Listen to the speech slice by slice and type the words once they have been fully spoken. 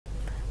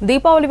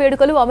దీపావళి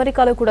వేడుకలు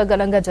అమెరికాలో కూడా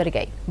ఘనంగా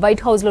జరిగాయి.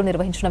 వైట్ హౌస్ లో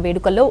నిర్వహించిన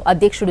వేడుకల్లో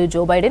అధ్యక్షుడు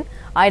జో బైడెన్,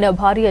 ఆయన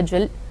భార్య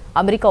జిల్,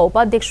 అమెరికా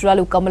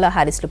ఉపాధ్యక్షురాలు కమలా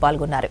హారిస్లు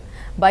పాల్గొన్నారు.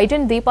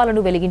 బైడెన్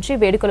దీపాలను వెలిగించి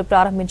వేడుకలు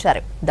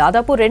ప్రారంభించారు.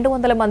 దాదాపు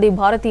 200 మంది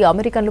భారతీయ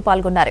అమెరికన్లు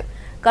పాల్గొన్నారు.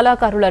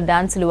 కళాకారుల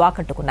డాన్సులు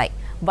ఆకట్టుకున్నాయి.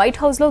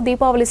 వైట్ హౌస్ లో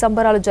దీపావళి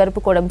సంబరాలు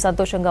జరుపుకోవడం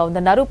సంతోషంగా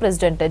ఉందన్నారు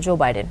president Joe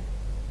Biden.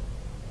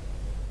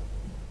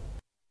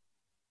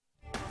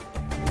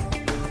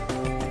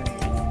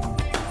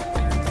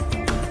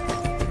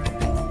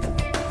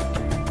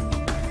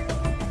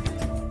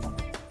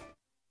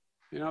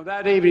 You know,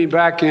 that evening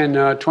back in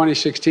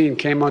 2016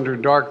 came under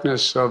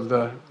darkness of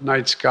the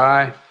night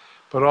sky,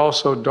 but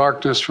also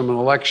darkness from an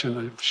election,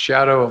 a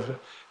shadow of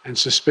and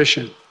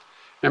suspicion.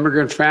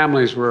 Immigrant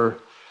families were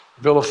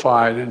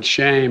vilified and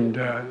shamed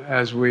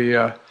as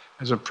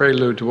a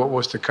prelude to what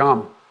was to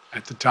come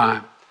at the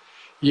time.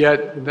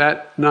 Yet that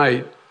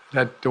night,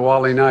 that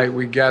Diwali night,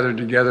 we gathered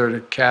together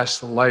to cast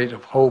the light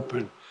of hope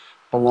and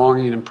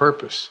belonging and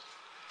purpose.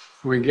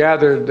 We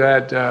gathered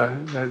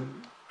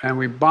and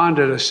we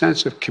bonded a sense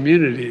of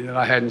community that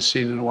I hadn't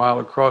seen in a while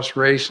across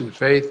race and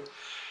faith,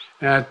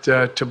 and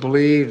to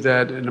believe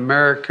that in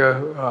America,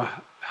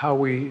 how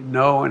we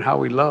know and how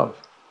we love.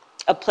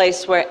 A place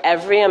where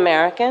every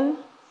American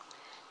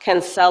can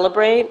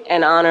celebrate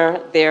and honor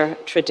their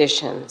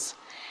traditions.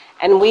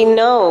 And we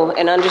know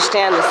and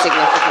understand the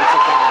significance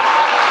of that.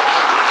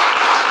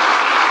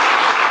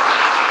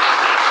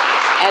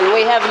 And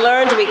we have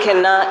learned we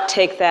cannot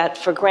take that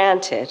for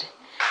granted.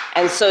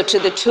 And so to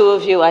the two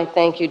of you, I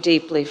thank you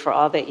deeply for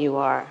all that you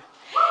are.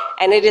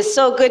 And it is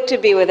so good to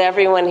be with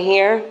everyone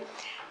here.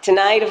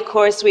 Tonight, of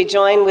course, we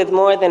join with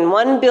more than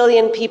 1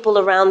 billion people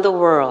around the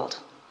world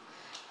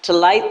to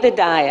light the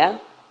Daya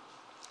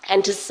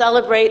and to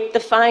celebrate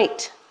the fight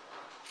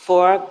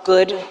for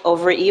good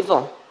over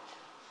evil,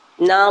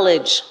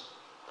 knowledge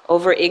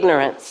over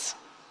ignorance,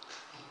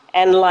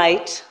 and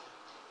light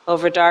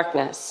over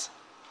darkness.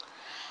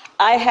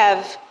 I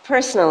have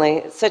personally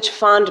such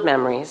fond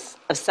memories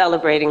of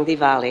celebrating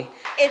Diwali.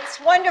 It's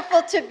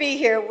wonderful to be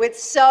here with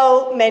so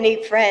many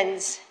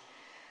friends.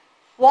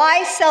 Why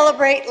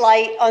celebrate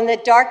light on the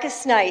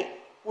darkest night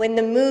when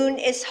the moon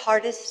is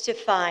hardest to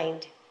find?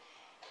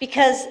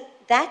 Because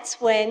that's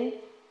when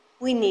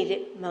we need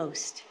it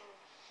most.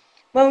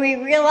 When we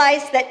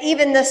realize that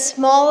even the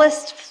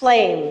smallest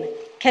flame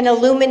can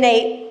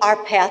illuminate our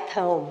path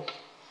home.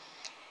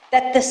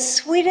 That the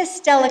sweetest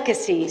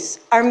delicacies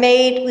are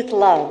made with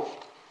love.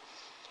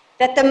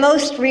 That the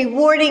most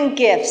rewarding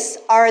gifts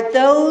are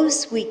those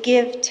we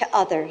give to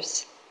others.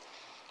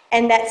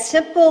 And that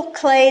simple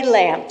clay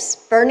lamps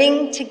burning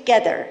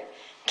together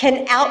can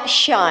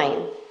outshine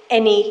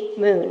any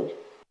moon.